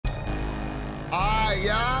Alright,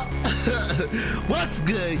 y'all. What's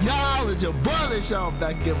good, y'all? It's your brother Sean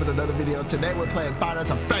back again with another video. Today we're playing Five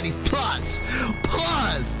Nights at Freddy's Plus.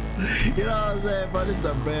 You know what I'm saying, bro?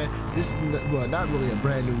 This is well, not really a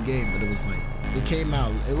brand new game, but it was like, it came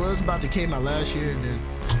out, it was about to came out last year, and then,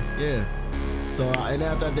 yeah. So, and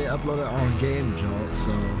after that, they uploaded on Game Jolt,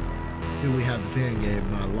 so here we have the fan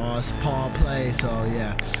game, Lost Paul Play, so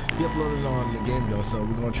yeah. He uploaded on the Game Jolt, so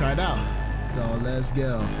we're gonna try it out. So, let's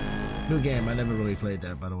go. New game, I never really played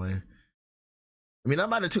that, by the way. I mean, I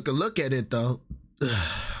might have took a look at it, though.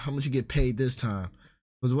 How much you get paid this time?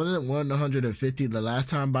 Wasn't it 150 the last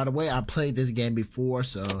time? By the way, I played this game before,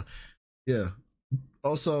 so yeah.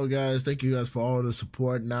 Also, guys, thank you guys for all the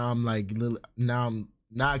support. Now I'm like, now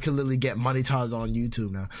I can literally get monetized on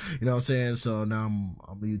YouTube now. You know what I'm saying? So now I'm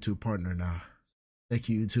a YouTube partner now. Thank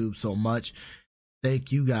you, YouTube, so much.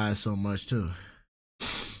 Thank you guys so much too.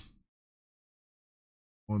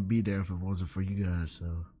 I wouldn't be there if it wasn't for you guys. So.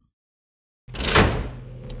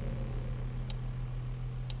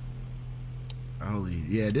 Holy,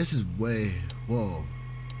 yeah, this is way, whoa.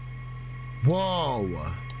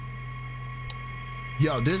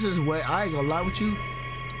 Yo, this is way, I ain't gonna lie with you.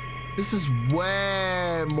 This is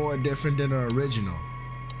way more different than the original.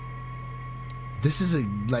 This is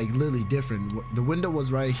like literally different. The window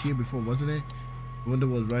was right here before, wasn't it? The window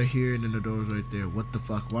was right here and then the door was right there. What the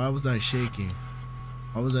fuck? Why was I shaking?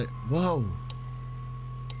 I was like, whoa.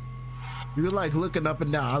 You're like looking up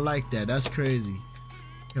and down. I like that. That's crazy.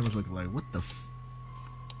 Camera's looking like, what the f?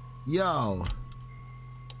 Yo,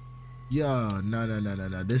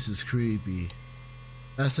 no. This is creepy.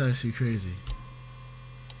 That's actually crazy.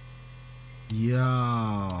 Yo,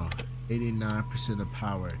 89% of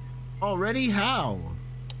power. Already? How?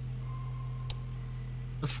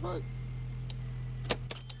 The fuck?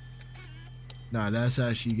 Nah, that's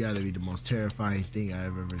actually gotta be the most terrifying thing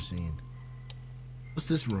I've ever seen. What's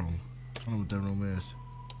this room? I don't know what that room is.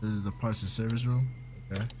 This is the parts and service room.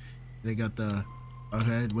 Okay. They got the.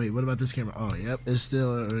 Okay, wait, what about this camera? Oh, yep, it's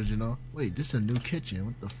still original. Wait, this is a new kitchen.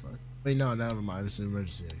 What the fuck? Wait, no, never mind. It's an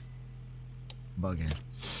emergency exit. Bugging.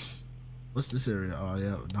 What's this area? Oh,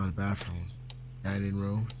 yeah, no, the bathrooms. Dining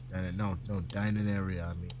room. No, dining area,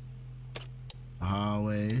 I mean.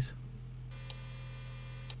 Hallways.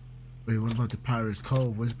 Wait, what about the Pirate's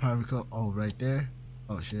Cove? Where's the Pirate's Cove? Oh, right there?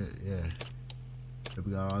 Oh, shit, yeah. Then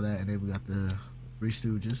we got all that, and then we got the Three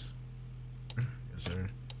Stooges. Yes, sir. You know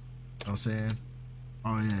what I'm saying?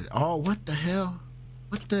 Oh, yeah. Oh, what the hell?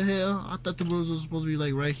 What the hell? I thought the rooms were supposed to be,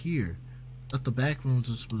 like, right here. I thought the back rooms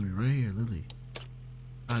were supposed to be right here, Lily.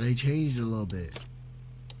 Oh, they changed it a little bit.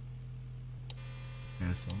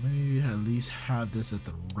 Yeah, so maybe at least have this at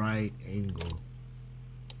the right angle.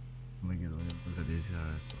 I'm gonna get a look at these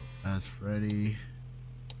guys. So that's Freddy.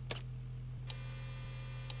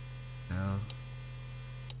 Yeah.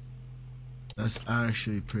 That's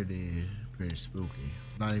actually pretty spooky.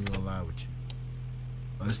 I'm not even gonna lie with you.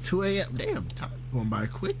 Oh, it's 2 a.m. Damn, time going by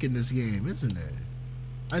quick in this game, isn't it?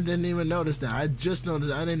 I didn't even notice that. I just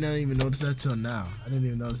noticed. I didn't even notice that till now. I didn't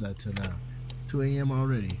even notice that till now. 2 a.m.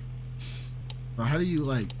 already. But how do you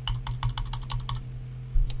like?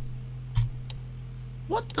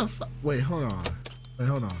 What the fuck? Wait, hold on.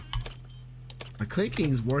 My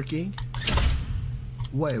clicking's working.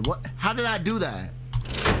 Wait, what? How did I do that?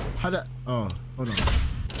 Oh, hold on.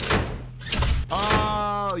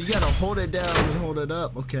 Oh, you gotta hold it down and hold it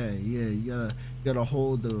up. Okay, yeah, you gotta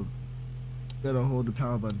hold the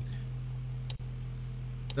power button.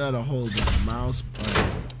 You gotta hold the mouse button.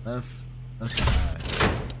 Left side.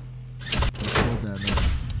 Hold that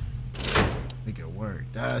up. Make it work.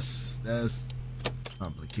 That's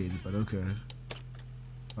complicated, but okay.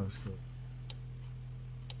 That was cool.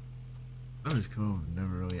 That was cool.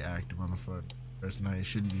 Never really active on the first night. It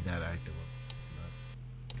shouldn't be that active.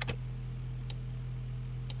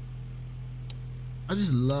 I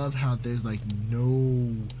just love how there's like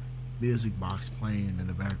no music box playing in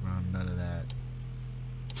the background, none of that.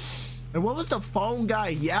 And what was the phone guy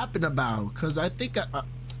yapping about? Cause I think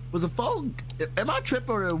was the phone. Am I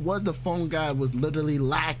tripping, or was the phone guy was literally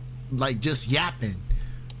like just yapping?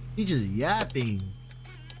 He just yapping.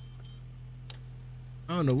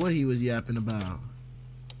 I don't know what he was yapping about.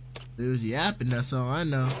 He was yapping. That's all I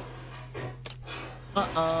know.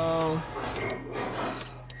 Uh-oh.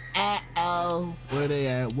 Uh-oh. Where they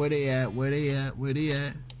at?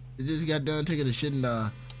 They just got done taking a shit in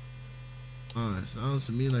the... it sounds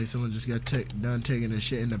to me like someone just got done taking a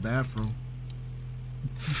shit in the bathroom.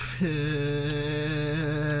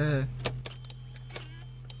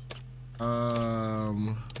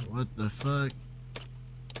 What the fuck?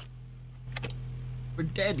 We're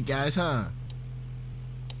dead, guys, huh?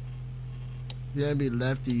 He's gonna be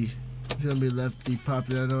lefty. He's gonna be lefty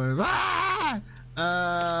popping out of nowhere.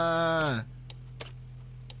 Ah!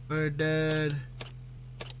 We're dead.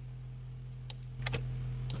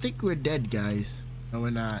 I think we're dead, guys. No, we're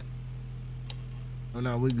not. Oh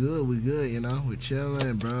no, we good. We good. You know, we're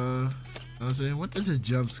chilling, bro. You know what I'm saying? What does the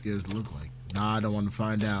jump scares look like? Nah, I don't want to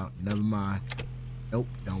find out. Never mind. Nope,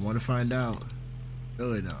 don't want to find out.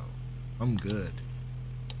 Really don't. I'm good.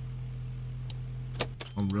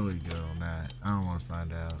 I'm really good on that. I don't want to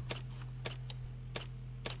find out.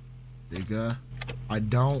 Nigga, I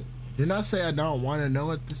don't. Didn't I say I don't want to know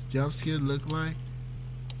what this jump scare look like?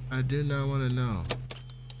 I do not want to know.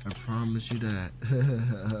 I promise you that.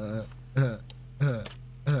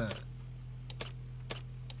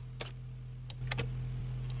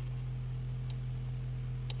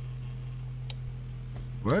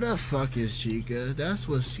 Where the fuck is Chica? That's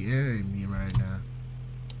what's scaring me right now.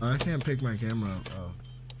 Oh, I can't pick my camera up. Oh.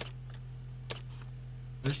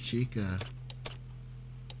 Where's Chica?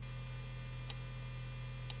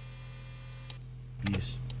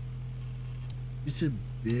 Beast. It's a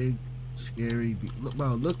big, scary beast. Look,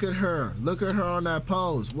 bro, look at her. Look at her on that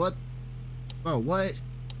pose. What? Bro, what?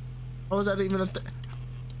 How was that even a thing?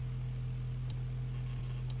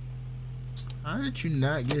 How did you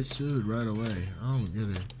not get sued right away? I don't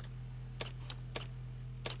get it.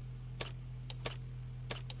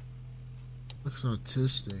 Looks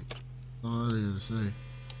autistic. That's all I had to say.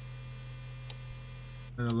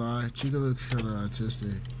 Ain't a lie. Chica looks kind of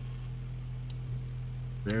autistic.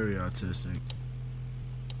 Very autistic.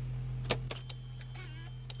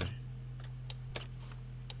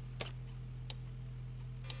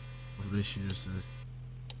 Hopefully she just said.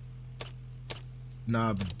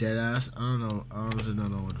 Nah, but dead ass. I don't know. I honestly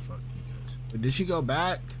don't know what the fuck you guys. But did she go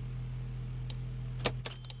back?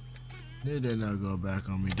 You did not go back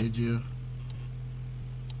on me, did you?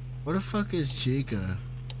 Where the fuck is Chica?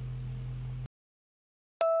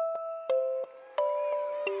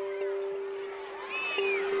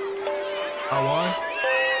 I won?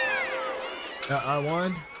 I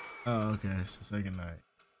won? Oh, okay. So second night.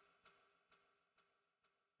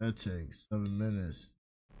 That takes 7 minutes.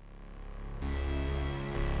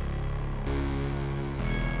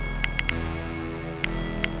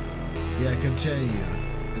 Yeah, continue.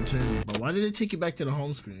 Continue. But why did it take you back to the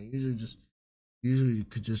home screen? Usually you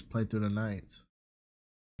could just play through the nights.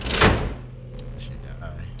 She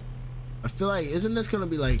died. I feel like, isn't this gonna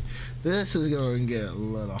be like, this is gonna get a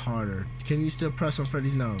little harder. Can you still press on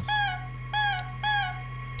Freddy's nose?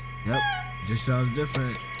 Yep, just sounds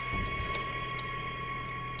different.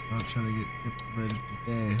 I'm trying to get ready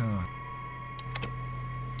today, huh?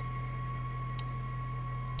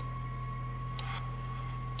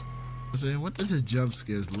 I'm saying, what does the jump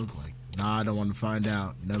scares look like? Nah, I don't want to find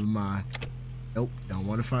out. Never mind. Nope, don't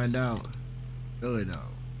want to find out. Really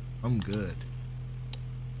don't. I'm good.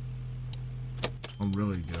 I'm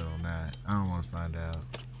really good on that. I don't want to find out.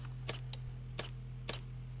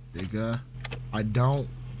 Nigga, I don't.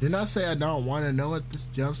 Didn't I say I don't want to know what this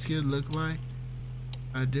jump scare look like?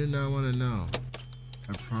 I do not want to know.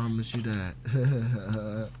 I promise you that.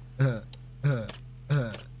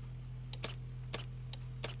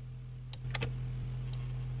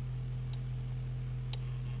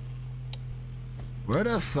 Where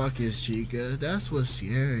the fuck is Chica? That's what's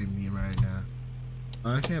scaring me right now.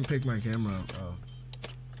 Oh, I can't pick my camera up. Oh.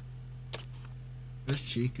 Where's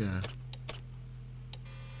Chica?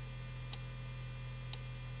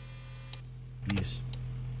 Beast.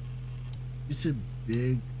 It's a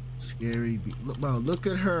big, scary beast. Look, bro, look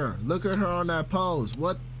at her. Look at her on that pose.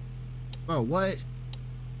 What? Bro, what?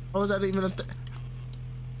 How was that even a thing?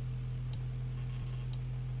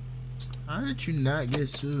 How did you not get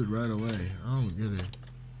sued right away? I don't get it.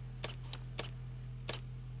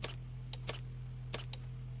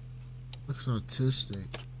 Looks autistic.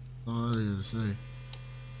 That's all I had to say.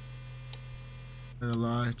 Ain't a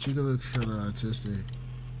lie. Chica looks kind of autistic.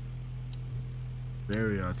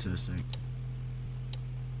 Very autistic.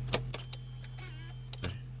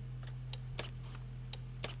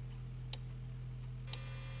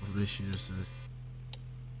 Hopefully she just said.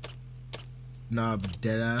 Nah, but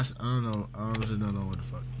dead ass. I don't know. I honestly don't know what the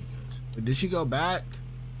fuck you guys. But did she go back?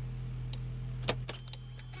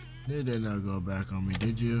 You did not go back on me,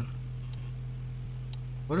 did you?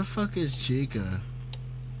 Where the fuck is Chica?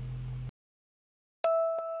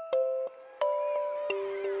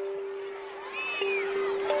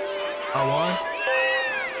 I won?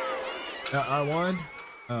 I won?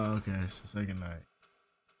 Oh, okay. So second night.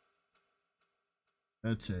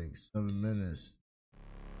 That takes 7 minutes.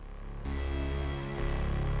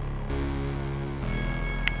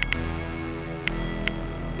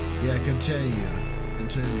 Yeah, continue.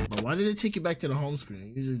 Continue. But why did it take you back to the home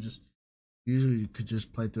screen? Usually you could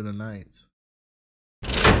just play through the nights.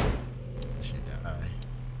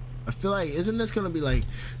 I feel like, isn't this gonna be like,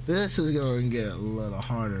 this is gonna get a little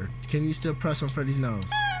harder. Can you still press on Freddy's nose?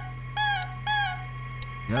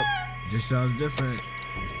 Yep, it just sounds different.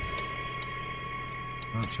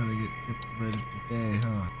 I'm trying to get ready today,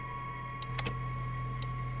 huh?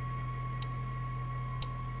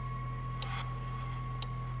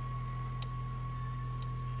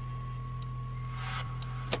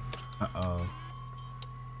 Uh-oh.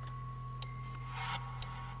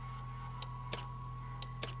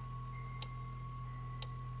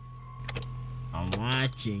 I'm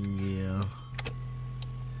watching you.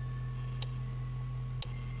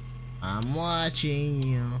 I'm watching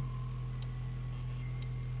you.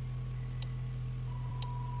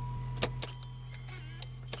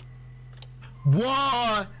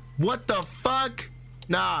 What? What the fuck?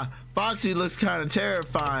 Nah, Foxy looks kind of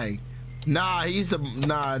terrifying. Nah,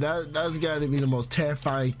 that's gotta be the most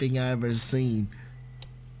terrifying thing I ever seen.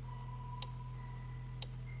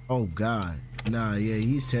 Oh God. Nah, yeah,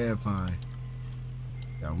 he's terrifying.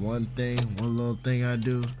 Got one little thing I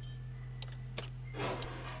do.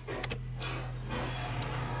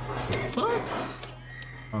 The fuck?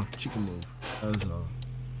 Oh, she can move. That's all.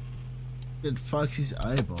 Get Foxy's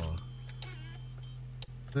eyeball.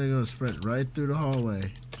 They're gonna sprint right through the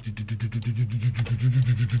hallway.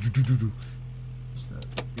 What's that?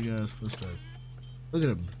 Big ass footsteps. Look at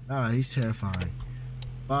him. Nah, he's terrifying.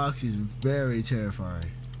 Foxy's very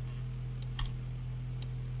terrifying.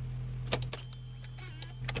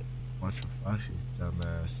 Watch for Foxy's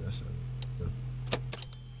dumbass. That's a.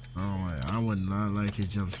 I would not like his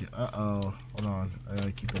jump scare. Uh-oh. Hold on. I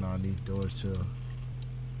gotta keep an eye on these doors too.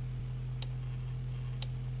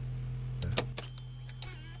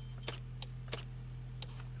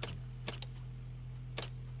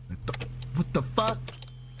 What the fuck?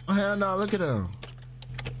 Oh hell no, look at him.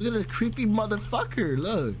 Look at this creepy motherfucker,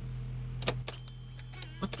 look.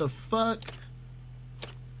 What the fuck?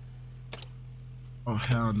 Oh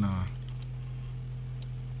hell no.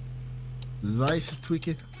 The lights is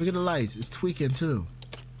tweaking. Look at the lights, it's tweaking too.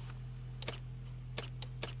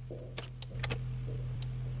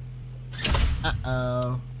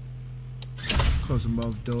 Uh-oh. Closing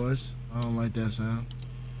both doors. I don't like that sound.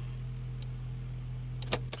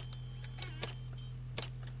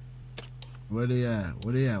 Where they at?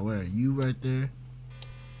 Where they at? Where? You right there?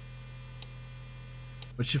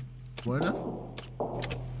 What's your... Where the...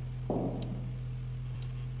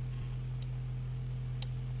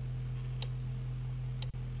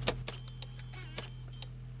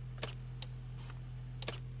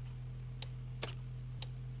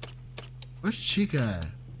 Where's Chica at?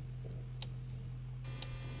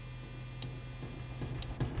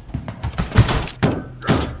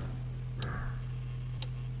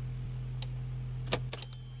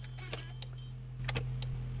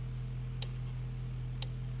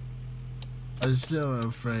 I'm still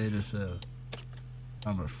afraid as hell.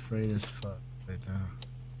 I'm afraid as fuck right now.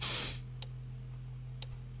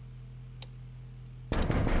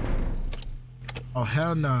 Oh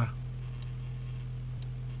hell nah.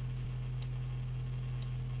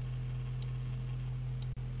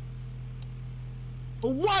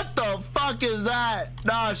 What the fuck is that?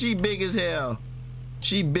 Nah, she big as hell.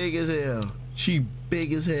 She big as hell. She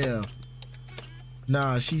big as hell.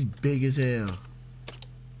 Nah, she's big as hell.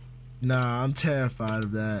 Nah, I'm terrified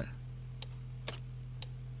of that.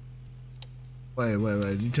 Wait.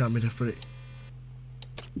 You tell me to Freddy.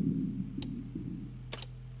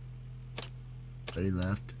 Freddy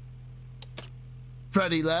left.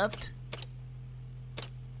 Freddy left?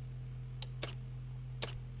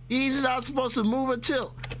 He's not supposed to move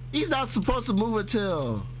until. He's not supposed to move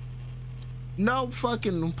until. No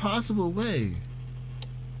fucking possible way.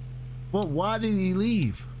 Well, why did he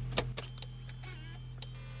leave?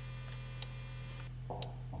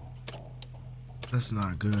 That's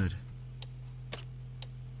not good.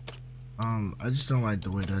 I just don't like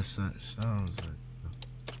the way that sounds like.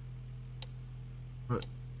 But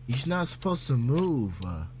he's not supposed to move.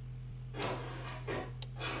 God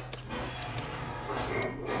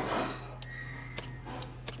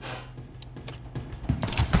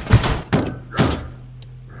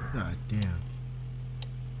damn.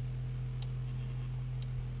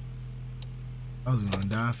 I was gonna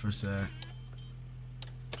die for a sec.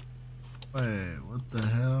 Wait, what the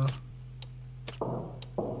hell?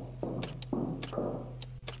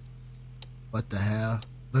 What the hell?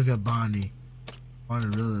 Look at Bonnie. Bonnie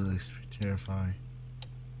really looks terrifying.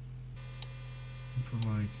 Put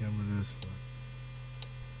my camera this way.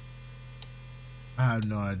 I have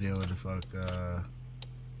no idea what the fuck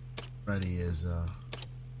Freddy is.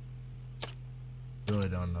 Really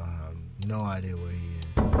don't know. I have no idea where he is.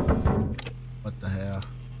 What the hell?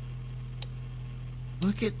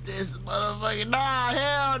 Look at this motherfucker. Nah,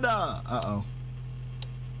 hell no. Uh-oh.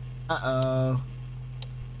 Uh-oh.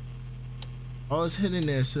 Oh, it's hitting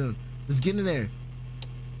there soon. Let's get in there.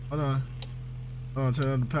 Hold on. Hold on,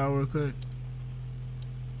 turn on the power real quick.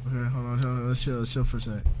 Okay, hold on. Let's chill for a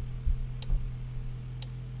sec.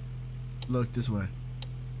 Look this way.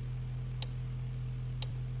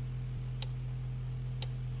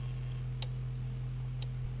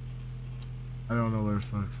 I don't know where the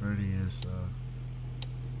fuck Freddy is, so.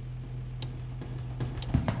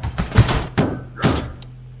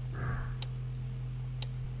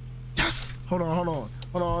 Yes! Hold on.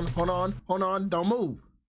 Don't move.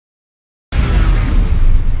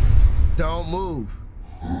 Don't move.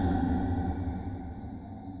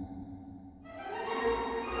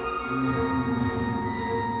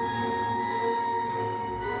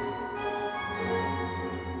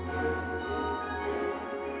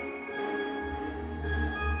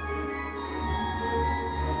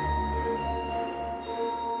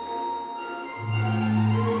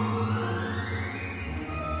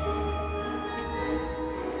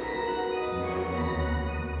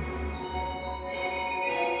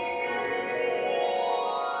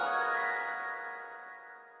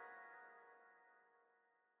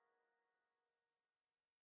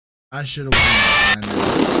 I should have won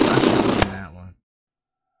that one.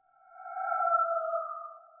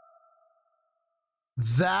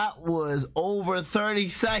 That was over 30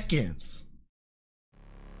 seconds.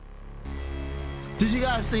 Did you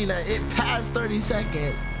guys see that? It passed 30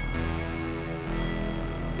 seconds.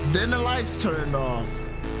 Then the lights turned off.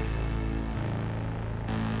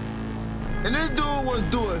 And this dude was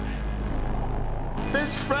doing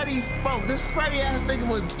this Freddy ass nigga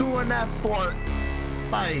was doing that for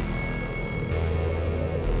like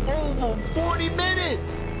over 40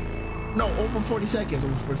 minutes. No, over 40 seconds.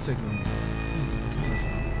 Over 40 seconds.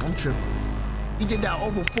 I'm tripping. He did that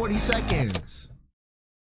over 40 seconds.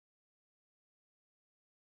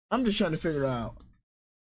 I'm just trying to figure out,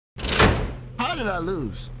 how did I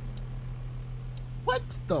lose? What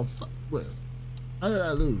the fuck? How did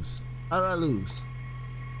I lose?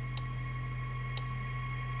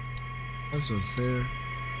 That's unfair.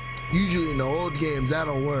 Usually in the old games, that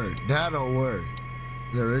don't work.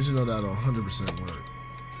 In the original, that'll 100% work.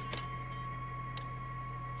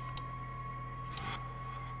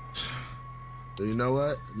 So you know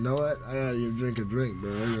what? I gotta even drink a drink,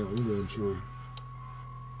 bro. I'm gonna chill.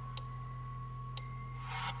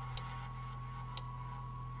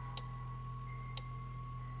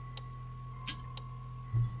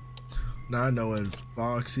 Now I know when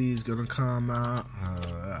Foxy's gonna come out.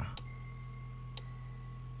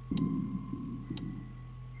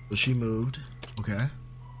 But she moved. Okay.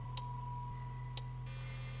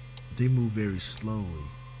 They move very slowly.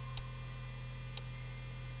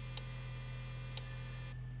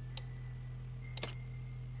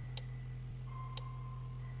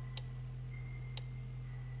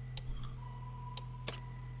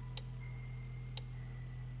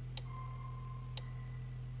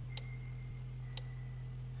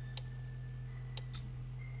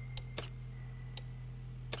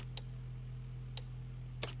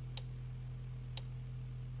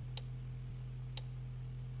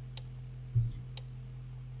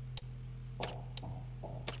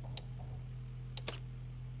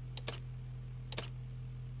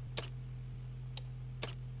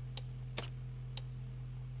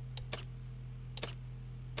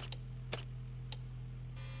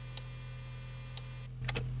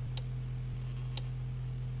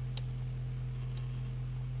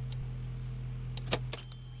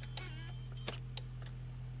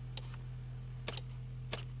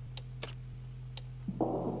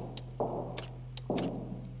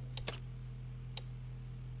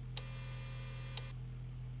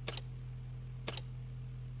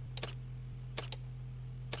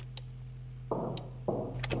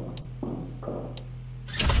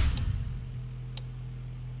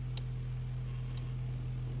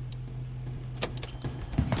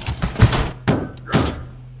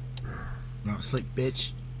 Slick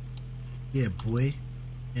bitch. Yeah, boy.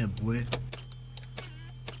 Yeah,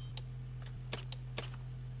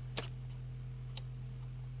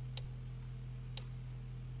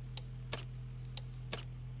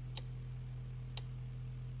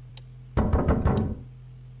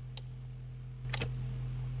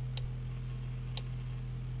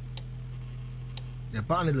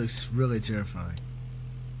 Bonnie looks really terrifying.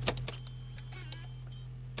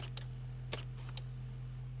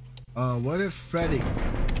 What if Freddy?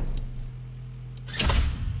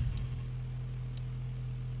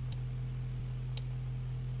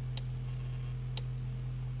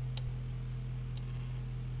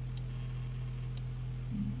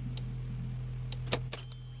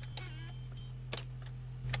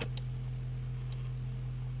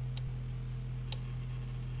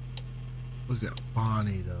 Look at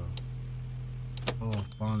Bonnie though. Oh,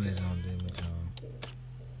 Bonnie's on Demon Town.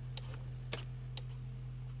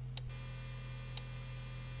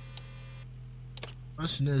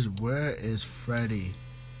 Question is, where is Freddy?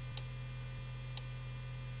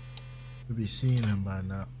 Could be seeing him by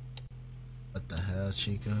now. What the hell,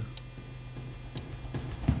 Chica?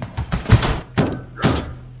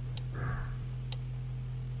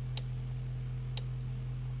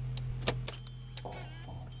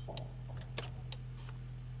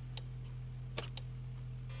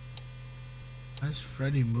 Why's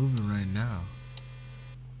Freddy moving right now?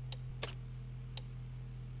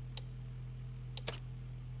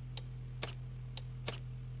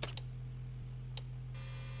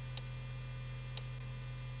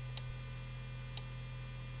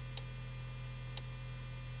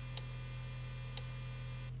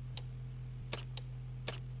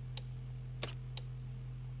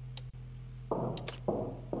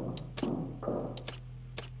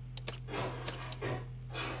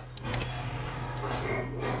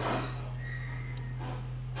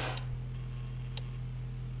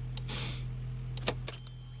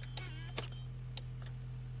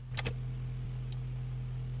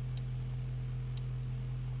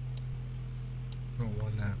 I don't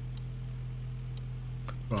want that.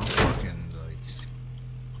 Bro, I'm fucking like.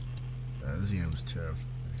 This game was terrifying.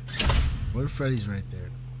 What if Freddy's right there?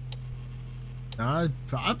 Now,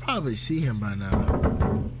 I probably see him by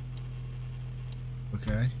now.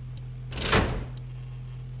 Okay.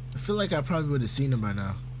 I feel like I probably would have seen him by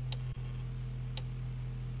now.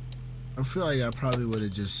 I feel like I probably would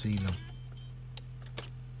have just seen him.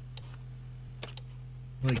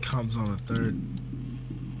 When he comes on the third.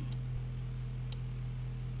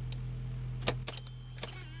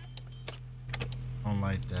 I don't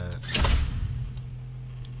like that.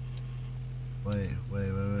 Wait,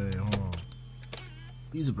 hold on.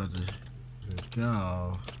 He's about to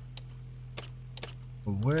go.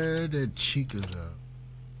 But where did Chica go?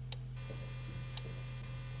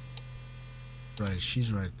 Right,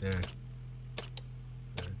 she's right there.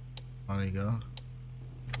 On you go.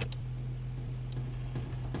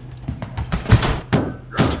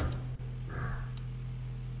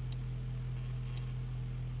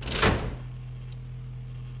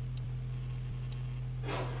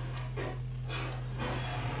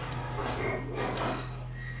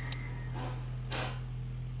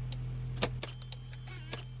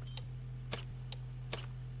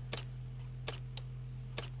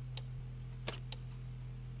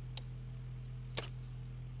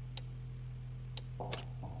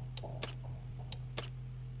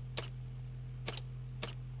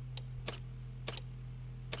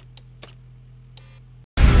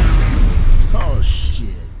 Oh shit.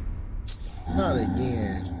 Not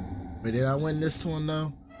again. Wait, did I win this one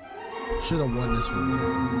though? Should have won this one.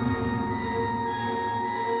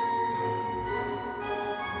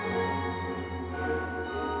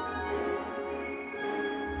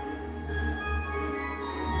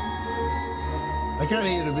 I kind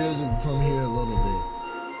of hear the music from here a little bit.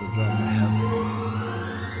 I'll drop my headphone.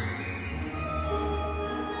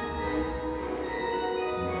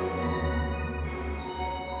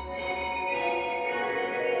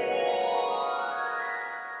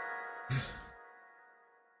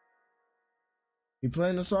 You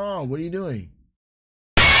playing the song? What are you doing?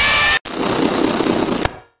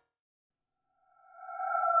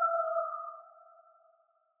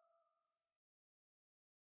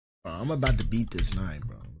 Bro, I'm about to beat this night,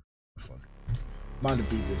 bro. Fuck. I'm about to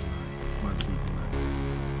beat this night. I'm about to beat this night.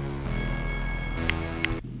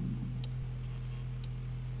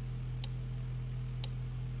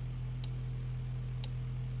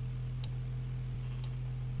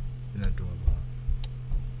 You're not doing well.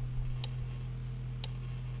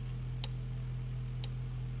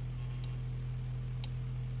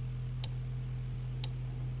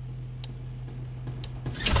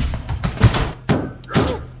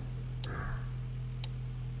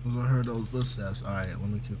 I heard those footsteps. Alright, let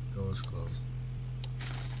me keep the doors closed.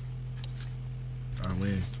 I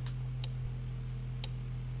win.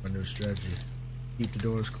 My new strategy. Keep the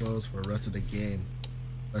doors closed for the rest of the game.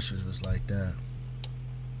 Especially just like that.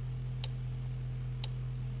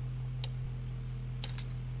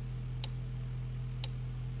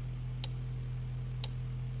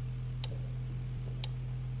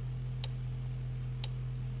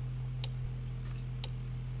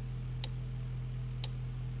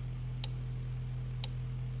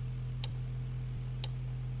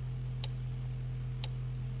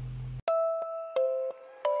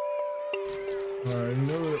 already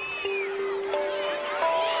knew it.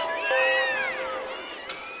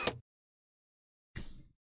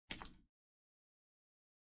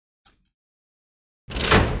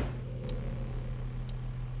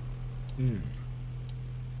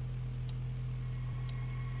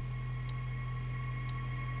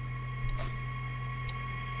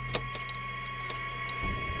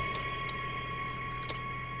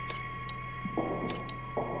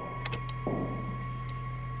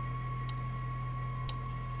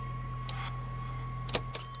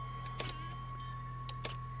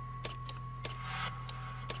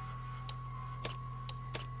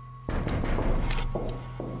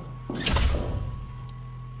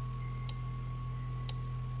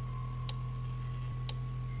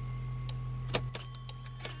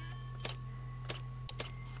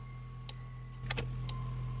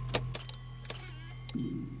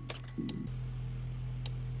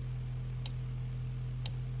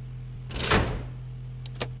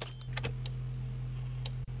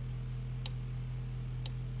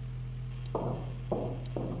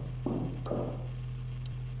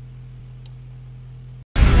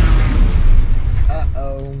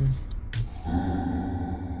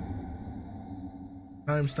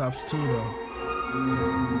 Time stops too, though.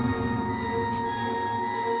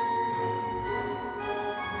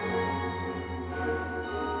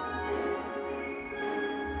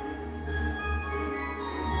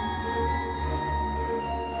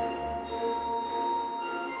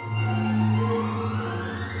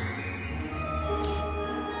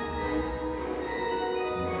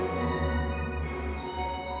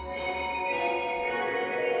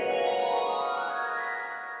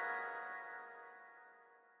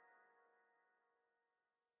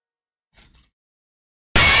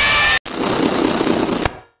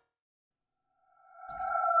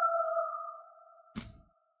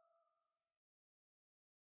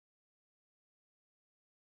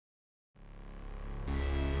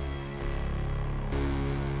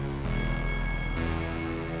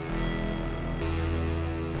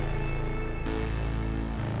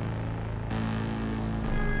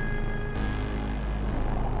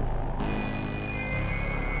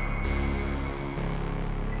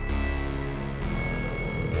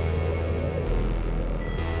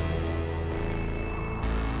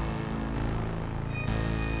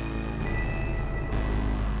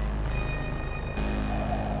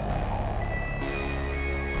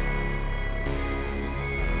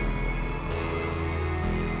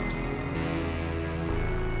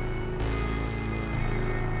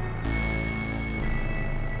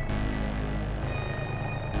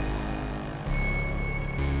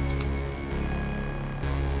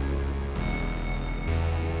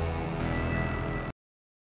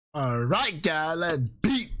 Alright, guys, let's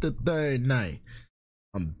beat the third night.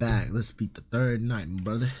 I'm back. Let's beat the third night, my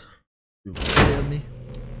brother. You feel me?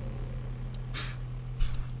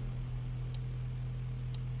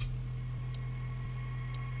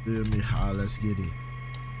 Feel me? How? Let's get it.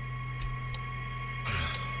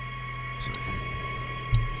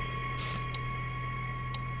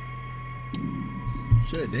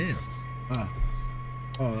 Shit, damn.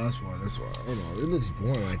 Oh, that's why. That's why. Hold on. It looks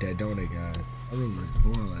boring like that, don't it, guys? It really looks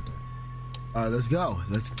boring like that. All right, let's go.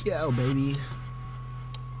 Let's go, baby.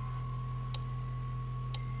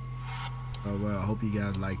 Oh well, I hope you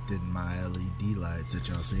guys liked it. My LED lights that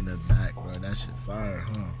y'all seen in the back, bro. That shit fire,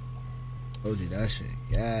 huh? Told you that shit.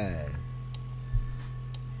 Yeah.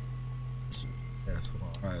 Yes. Hold on.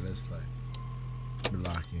 All right, let's play. Let me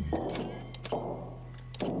lock in.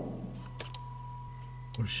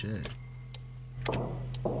 Oh shit.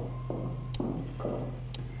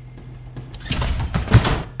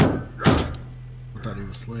 I thought he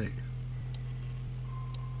was slick.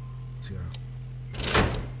 Let's go.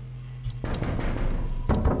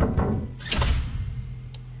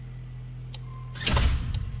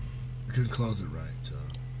 I couldn't close it right, so.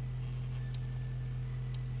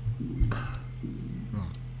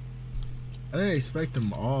 I didn't expect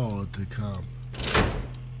them all to come.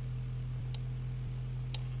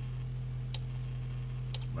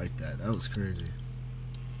 Like that. That was crazy.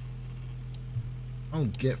 I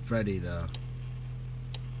don't get Freddy though.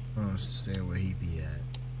 I don't understand where he be at.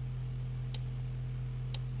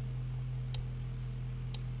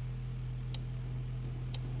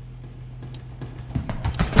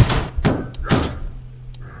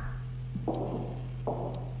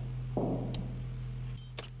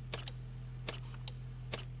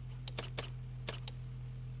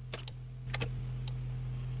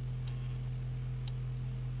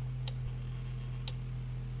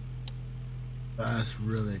 That's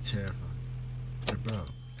really terrifying. Hey, bro.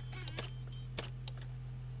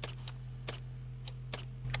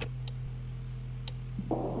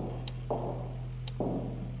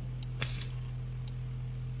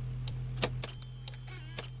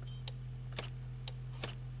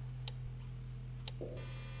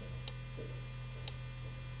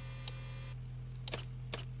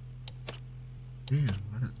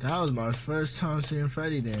 That was my first time seeing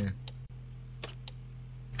Freddy then.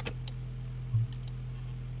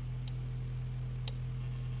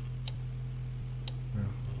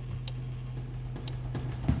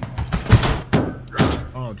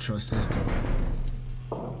 I don't trust this door.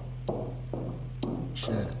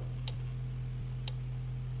 Shit.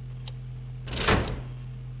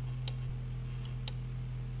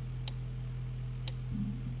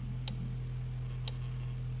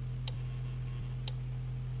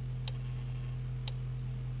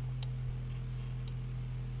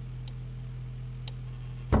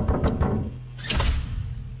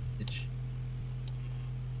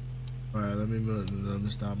 Alright, let me move. Let me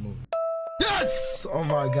stop moving. Yes! Oh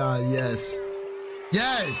my god, yes.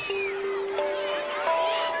 Yes!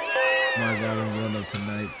 Oh my god, I'm going up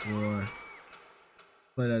tonight for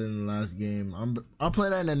play that in the last game. I'll play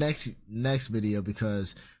that in the next video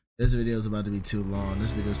because this video is about to be too long.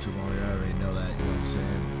 This video is too long. I already know that, you know what I'm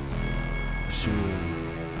saying? Shoot.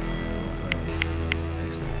 We'll play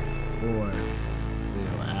next video. Or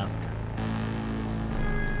video after.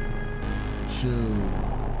 Shoot.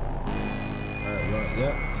 Alright, well,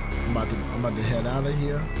 yep. I'm about to head out of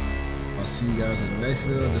here. I'll see you guys in the next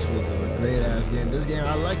video. This was a great ass game. This game,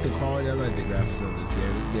 I like the quality, I like the graphics of this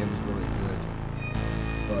game. This game is really good.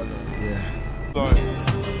 But yeah.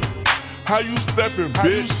 How you stepping,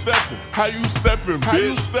 bitch? How you stepping,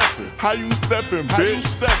 bitch? How you stepping, bitch? You ain't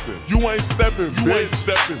stepping, you ain't stepping,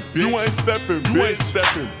 you ain't stepping, you ain't stepping,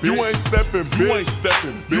 you ain't stepping, you ain't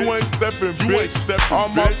stepping, you ain't stepping, you ain't stepping.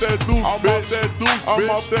 I'm out that deuce, I'm out that deuce, I'm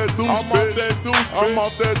out that deuce, I'm out that deuce, I'm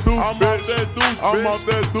out that deuce, I'm out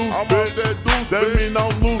that deuce, I'm out that deuce. That mean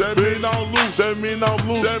I'm loose, that mean I'm loose, that mean I'm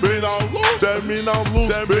loose, that mean I'm loose, that mean I'm loose,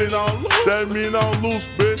 that mean I'm loose, that mean I'm loose,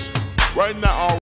 bitch. Right now.